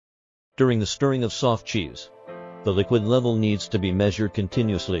During the stirring of soft cheese, the liquid level needs to be measured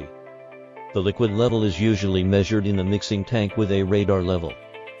continuously. The liquid level is usually measured in the mixing tank with a radar level.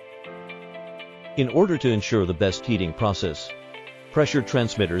 In order to ensure the best heating process, pressure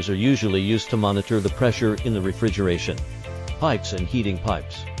transmitters are usually used to monitor the pressure in the refrigeration pipes and heating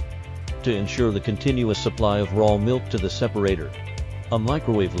pipes. To ensure the continuous supply of raw milk to the separator, a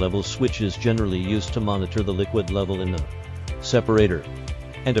microwave level switch is generally used to monitor the liquid level in the separator,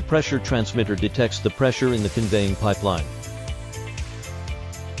 and a pressure transmitter detects the pressure in the conveying pipeline.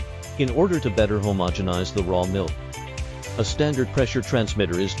 In order to better homogenize the raw milk, a standard pressure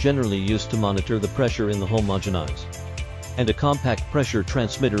transmitter is generally used to monitor the pressure in the homogenize, and a compact pressure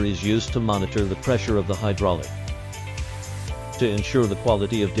transmitter is used to monitor the pressure of the hydraulic. To ensure the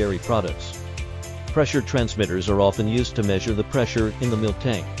quality of dairy products, pressure transmitters are often used to measure the pressure in the milk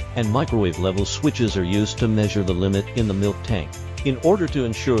tank, and microwave level switches are used to measure the limit in the milk tank. In order to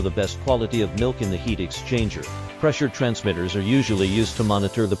ensure the best quality of milk in the heat exchanger, pressure transmitters are usually used to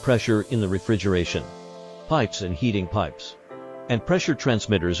monitor the pressure in the refrigeration pipes and heating pipes, and pressure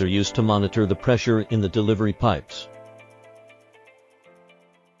transmitters are used to monitor the pressure in the delivery pipes.